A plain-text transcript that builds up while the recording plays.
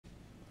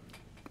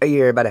Hey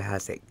everybody,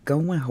 how's it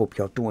going? Hope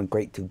y'all doing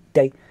great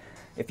today.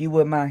 If you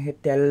wouldn't mind,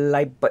 hit that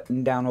like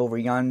button down over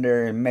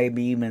yonder and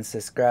maybe even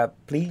subscribe,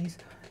 please.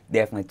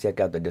 Definitely check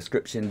out the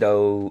description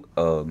though.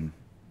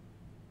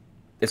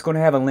 It's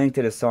gonna have a link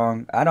to the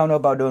song. I don't know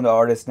about doing the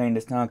artist name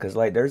this time, cause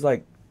like there's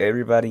like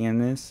everybody in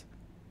this.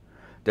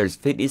 There's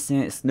 50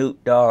 Cent,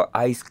 Snoop Dogg,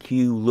 Ice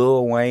Cube,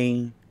 Lil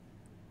Wayne.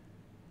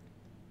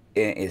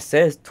 And it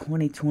says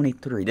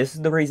 2023. This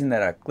is the reason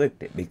that I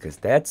clicked it, because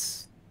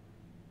that's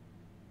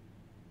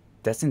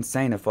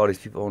insane if all these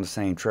people on the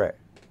same track.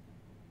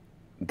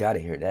 Gotta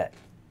hear that.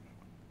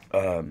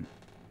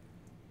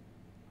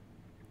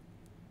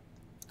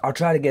 I'll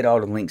try to get all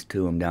the links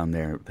to them down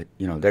there, but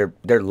you know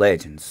they're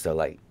legends, so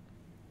like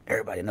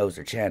everybody knows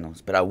their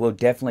channels. But I will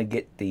definitely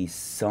get the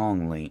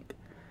song link.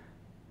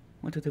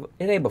 1, 2, 3.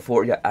 It ain't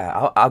before. Yeah,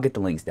 I'll get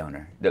the links down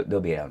there. They'll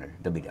be down there.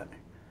 They'll be down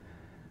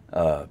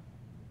there.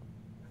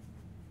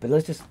 But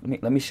let's just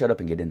let me shut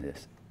up and get into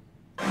this.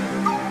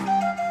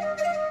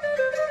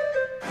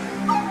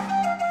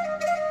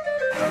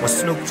 When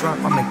Snoop drop,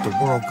 I make the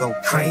world go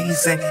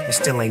crazy. It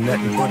still ain't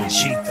nothing but a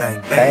G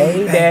thing,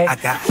 baby. I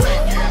got who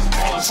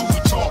we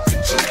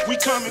talking to. We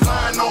coming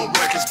lying on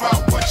records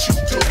about what you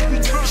do. We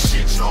come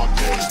shit y'all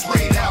doing is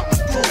played out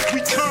and proof.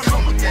 We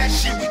come with that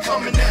shit. We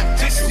coming at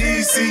this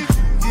easy.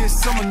 Yeah,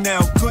 summer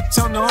now. Good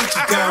time to hunt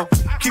you down.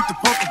 Keep the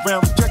pump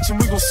around. Rejection,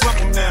 we gon' slump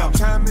them now.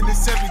 Timing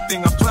is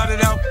everything. I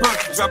plotted out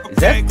perfect. Drop a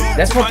bag on.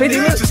 That's what 50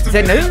 is? Is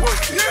that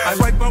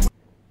new?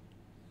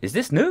 Is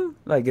this new?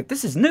 Like, if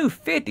this is new,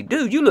 50,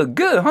 dude, you look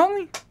good,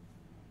 homie.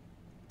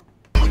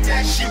 So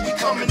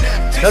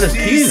does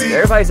Q.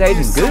 Everybody's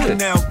aging good.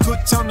 Good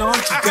time to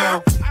hunt you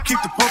down. Keep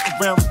the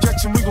pump around.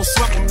 Rejection, we gon'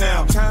 slump them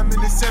now.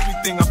 Timing is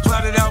everything. I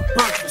plotted out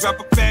perfect. Drop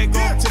a bag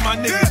on to my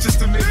niggas just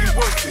to make it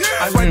work.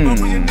 I wipe up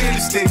with your man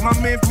to stay. My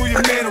man blew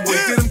your man away.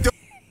 Get him.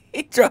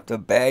 He dropped a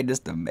bag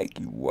just to make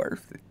you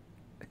worth it.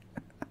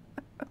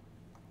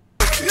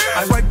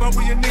 I wipe out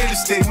with your man to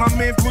stay. My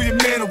man blew your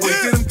man away.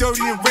 Did him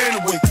dirty and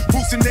ran away.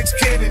 Who's the next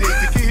candidate? To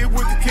get hit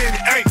with the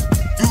candidate. Hey,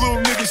 you little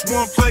niggas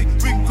want play?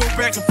 We can go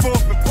back and forth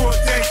and pour a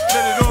day.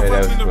 Let it off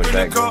up in the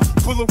rental car.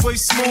 Pull away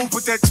smooth.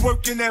 Put that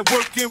twerk in, that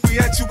work in. We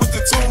at you with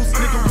the tools.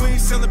 Nigga, we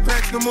ain't selling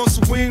packs no more,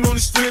 so we ain't on the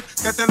strip.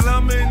 Got that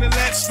llama in the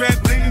lap strap,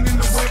 bleeding in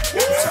the whip.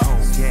 It's a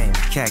whole game.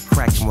 Cat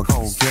cracking with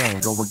whole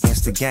gang. Go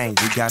against the gang.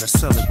 We gotta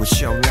sell it with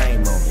your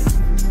name on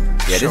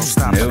it. Yeah, this is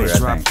new,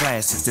 I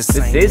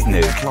think. This is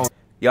new.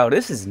 Yo,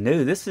 this is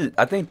new.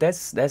 I think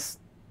this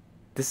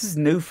is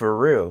new for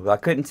real. I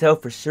couldn't tell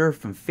for sure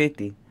from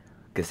 50,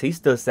 because he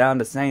still sound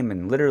the same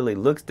and literally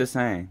looks the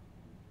same.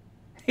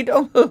 He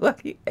don't look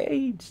like he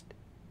aged.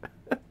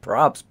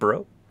 Props,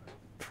 bro.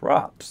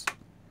 Props.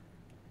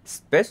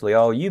 Especially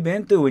all you've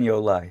been through in your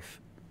life.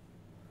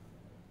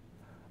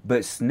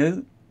 But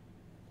Snoop,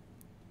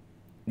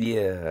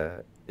 yeah,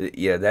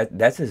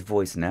 that's his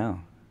voice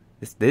now.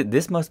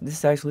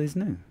 This actually is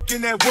new.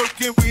 In that work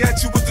in, we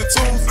at you with the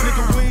tools.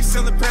 Nigga, we ain't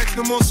selling packs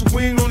no more, so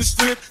we ain't on the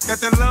strip. Got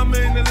that llama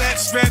in the lap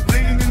strap,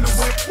 bleeding in the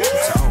whip.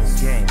 It's a whole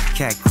game.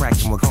 Cat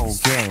cracking with whole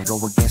gang. Go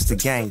against the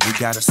gang. We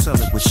gotta sell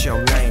it with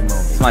your name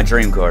on it. It's my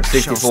dream car,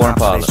 64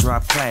 Impala.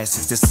 Drop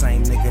classes. The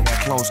same nigga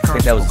that close curves. I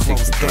think that was a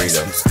 63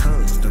 though.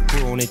 The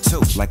crew on it too,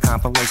 like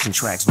compilation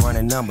tracks,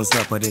 running numbers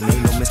up, but it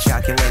ain't no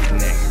miscalculating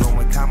that.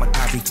 Going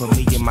kamikaze for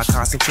me in my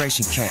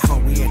concentration camp. Oh,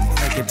 we had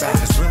to take it back,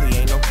 cause really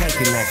ain't no cake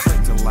in that.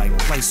 Click to like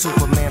play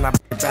Superman, I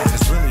back,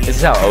 cause really. This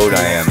is how old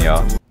I am,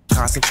 y'all.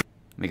 Let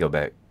me go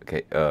back.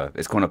 Okay,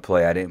 it's gonna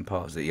play. I didn't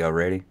pause it. Y'all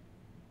ready?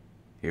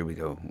 Here we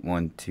go.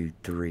 1, 2,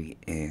 3,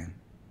 and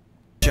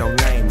show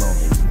name on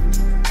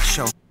it.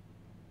 Show.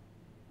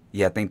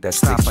 Yeah, I think that's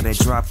stop for that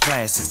drop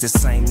classes. The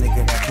same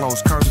nigga that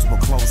close curtains will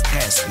close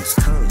caskets.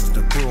 Cause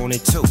the crew on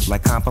it too,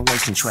 like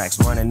compilation tracks,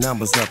 running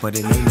numbers up, but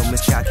it ain't no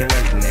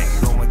miscalculating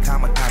that. Going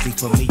kamikaze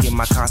for me in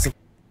my concentration.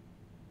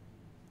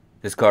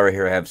 This car right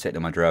here I have set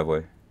in my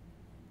driveway.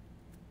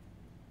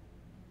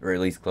 Or at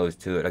least close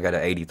to it. I got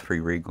an 83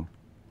 Regal.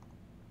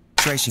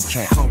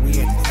 Can't. Oh, we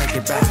had to take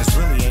it back, cause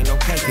really ain't no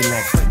cake in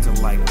that. Click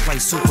to like play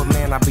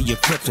Superman, I be your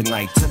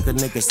kryptonite. Took a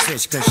nigga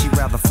stitch, cause she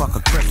rather fuck a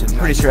kryptonite.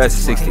 Pretty sure that's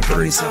a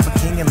 63. Yourself a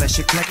king unless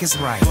your click is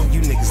right.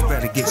 You niggas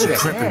better get your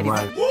crippin'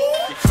 right. Who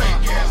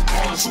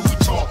we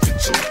talking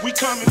to? We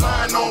coming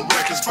lying on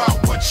records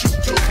about what you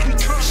do. We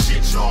come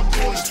shit y'all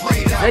doing is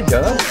played out.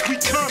 We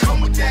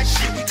come with that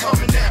shit, we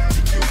coming after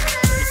you.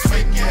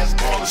 Fake ass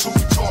ballers, who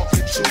we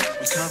talking to?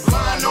 We come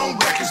lying on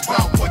records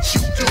about what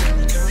you do.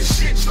 The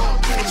shit y'all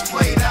doing is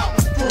played out.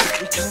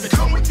 We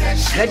come with that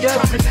shit, we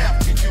coming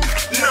after you.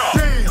 No.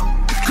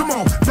 Damn, come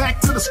on,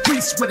 back to the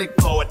streets with it.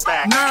 Blow it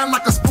back. Nine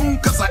like a spoon,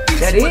 cause I eat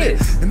that with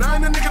it. And I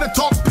ain't a nigga to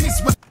talk peace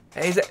with.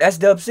 Hey, that's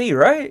Dub C,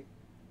 right?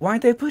 Why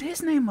ain't they put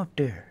his name up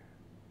there?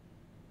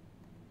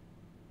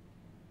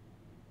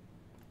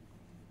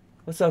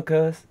 What's up,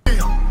 cuz?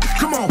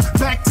 Come on,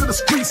 back to the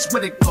streets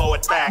with it. Blow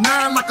it back.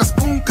 Nine like a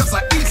spoon, cause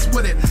I eat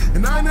with it.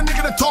 And I ain't a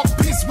nigga to talk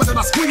peace with it.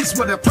 I squeeze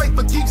with it. Play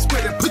for keeps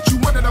with it. Put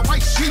you under the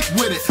white sheet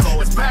with it.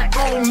 It's back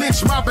on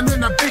Lynch, mobbing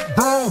in a big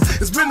bone.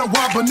 It's been a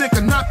while, but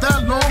nigga, not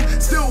that long.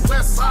 Still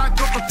west side,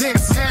 go for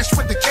dance, hash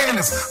with the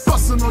cannons.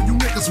 Bustin' on all you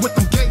niggas with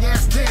them gay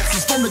ass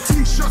dances. From the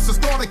t-shirts to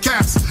starter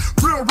caps.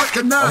 Real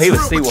recognize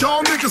real, but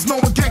y'all niggas know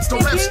where gangsta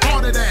rap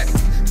started at.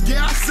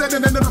 Yeah, I said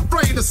it and I'm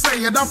afraid to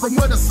say it. I'm from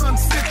where the sun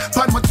sit,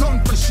 bite my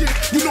tongue for shit.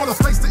 You know the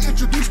place to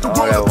introduce the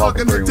world of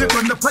thuggin' and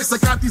dippin'. The place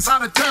that got these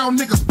out of town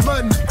niggas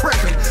blood and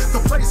crippin'. The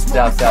place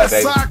where we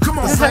side, come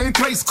on, same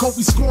place.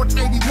 Kobe scored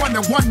 81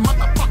 in one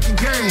motherfucking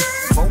game.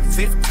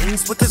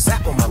 415s with the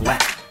zap on my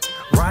lap.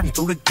 Riding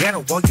through the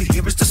ghetto, all you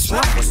hear is the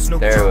slap.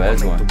 Snoop there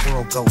was make one. The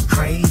world go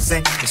crazy.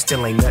 It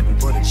still ain't nothing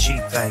but a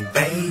cheap thing,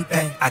 baby.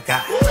 I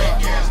got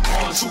fake ass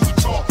ballers who we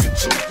talking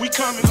to. We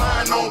coming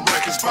lying on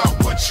records about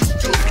what you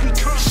do. We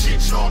come shit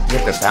y'all do.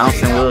 Get the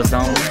bouncing wheels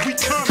on. We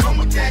come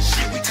with that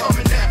shit. We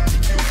coming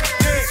after you.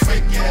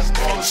 Fake ass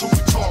ballers who we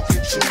talking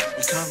to.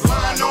 We coming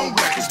lying on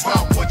records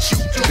about what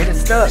you do. Get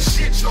it stuck. The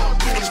shit y'all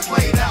do is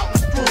played out.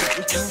 We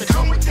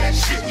come with that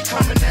shit. We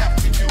coming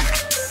after you.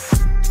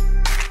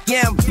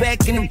 yeah, I'm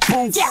back in the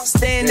booth.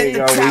 Stand at the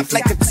top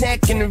like a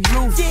tack in the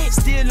roof.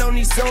 Still on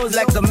these toes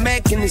like a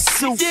Mac in the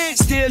suit.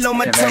 Still on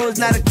my toes,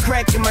 not a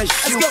crack in my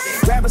shoe.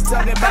 Rappers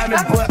talking about me,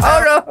 but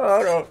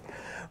hold on.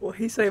 What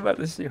he say about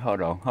this shit?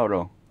 Hold on.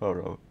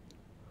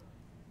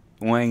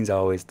 Wayne's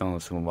always throwing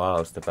some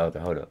wild stuff out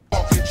there. Hold up.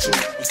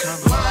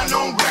 Lying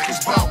on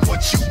records about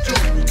what you do.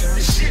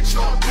 The shit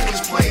y'all do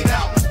is played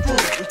out. We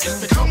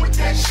come with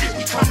that shit,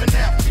 we coming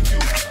after you.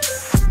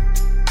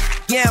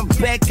 yeah, I'm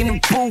back in the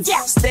booth.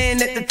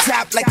 Stand at the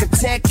top like a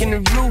tack in the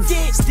roof.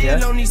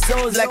 Still on these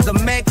toes like a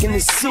Mac in the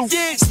suit.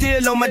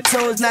 Still on my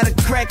toes, not a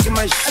crack in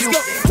my shoe.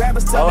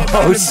 Rappers talking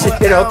about me,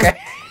 shit, okay.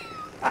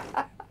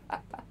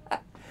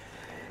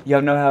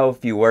 Y'all know how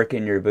if you work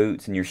in your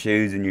boots and your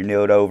shoes and you're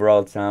nailed over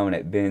all the time and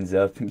it bends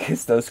up and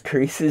gets those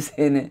creases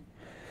in it?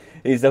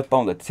 He's up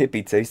on the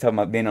tippy toes. He's talking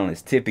about being on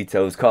his tippy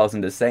toes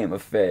causing the same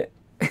effect.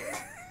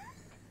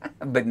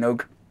 But no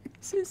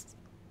creases.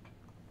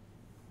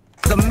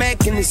 The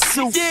Mac in the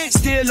suit,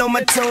 still on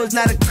my toes,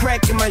 not a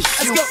crack in my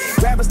shoe.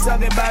 Rappers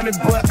talking about me,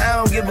 but I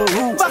don't give a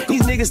hoot.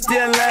 These niggas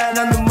still lying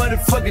on the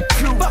motherfucking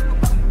truth.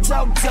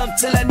 Talk tough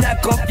till I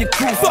knock off your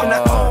coupe. I'm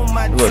not on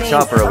my little team.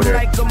 chopper over there.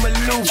 I'm like I'm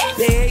aloof.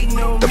 They hating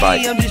on The me,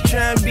 bike. I'm just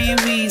trying to be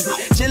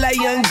Weezy. Chill like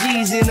Young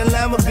G's in a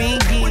llama bean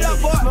geezy.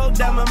 Smoke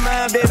down my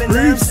mind, baby,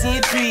 now I'm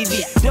seeing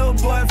 3D.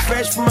 Dope boy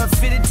fresh from my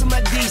fitted to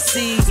my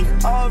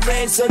DCs. All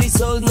red, so these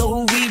hoes know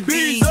who we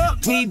be.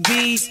 We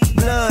bees,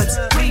 bloods,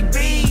 we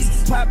bees.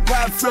 Pop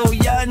flow,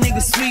 y'all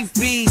niggas sweet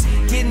bees.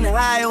 Getting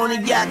high on a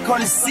yacht, call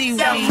it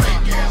seaweed.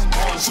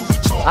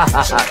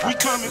 We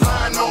coming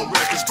lying on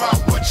records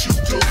about what you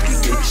do.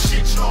 The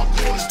shit y'all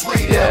do is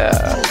played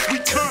out. We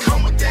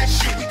come with that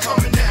shit, we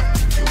coming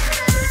after you.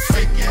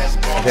 Fake ass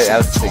ballers Okay, that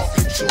was who we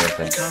talking to.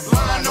 We coming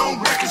lying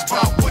on records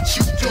about what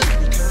you do.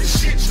 The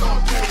shit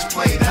y'all do is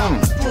played out.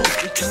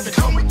 We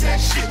come with that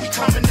shit, we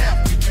coming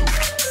after you.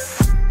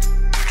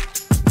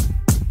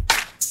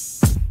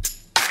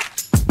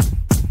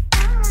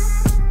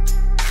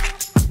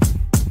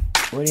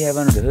 What do you have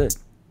under the hood?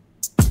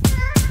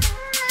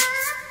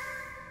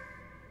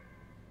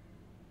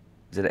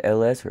 Is it an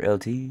LS or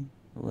LT?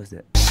 What was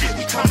that? Shit,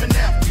 we coming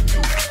after you.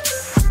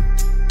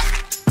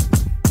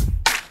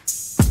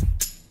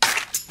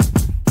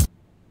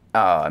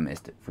 Oh, I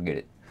missed it. Forget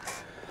it.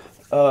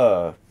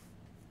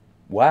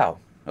 Wow.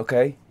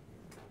 Okay.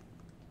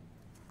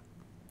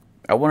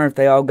 I wonder if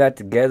they all got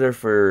together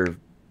for,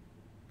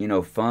 you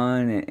know,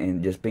 fun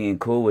and just being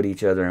cool with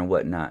each other and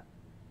whatnot.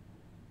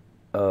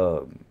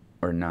 Or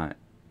not.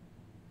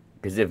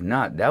 Because if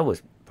not, that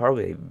was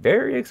probably a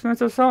very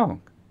expensive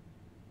song.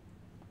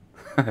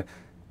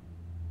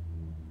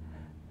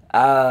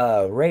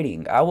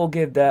 Rating. I will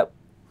give that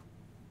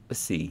a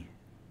C.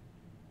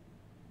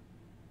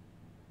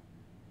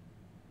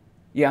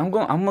 Yeah, I'm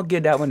gonna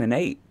give that one an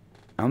 8.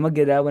 I'm gonna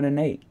give that one an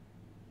 8.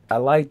 I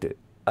liked it.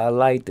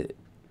 I'm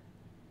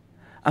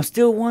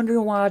still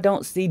wondering why I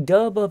don't see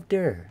Dub up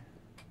there.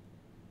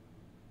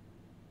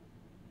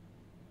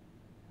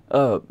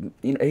 You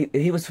know,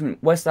 he was from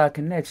West Side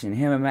Connection,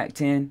 him and Mac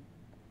 10.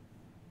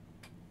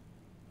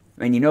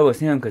 And you know it's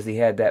him because he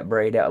had that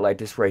braid out like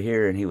this right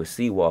here and he was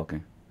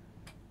sea-walking.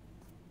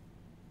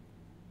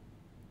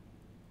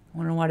 I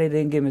wonder why they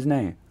didn't give him his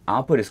name.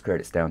 I'll put his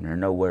credits down there,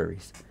 no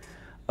worries.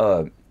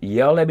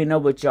 Y'all let me know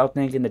what y'all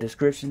think in the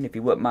description. If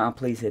you wouldn't mind,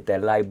 please hit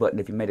that like button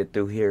if you made it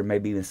through here.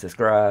 Maybe even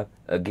subscribe.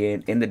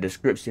 Again, in the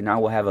description, I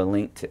will have a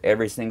link to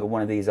every single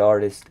one of these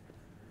artists.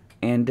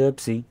 And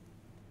Dubsy.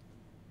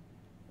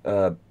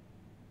 Yeah,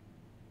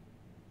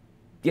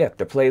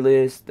 the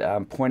playlist.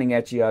 I'm pointing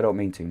at you. I don't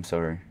mean to. I'm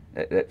sorry.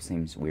 That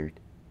seems weird.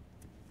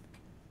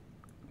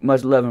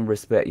 Much love and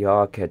respect,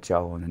 y'all. I'll catch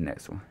y'all on the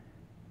next one.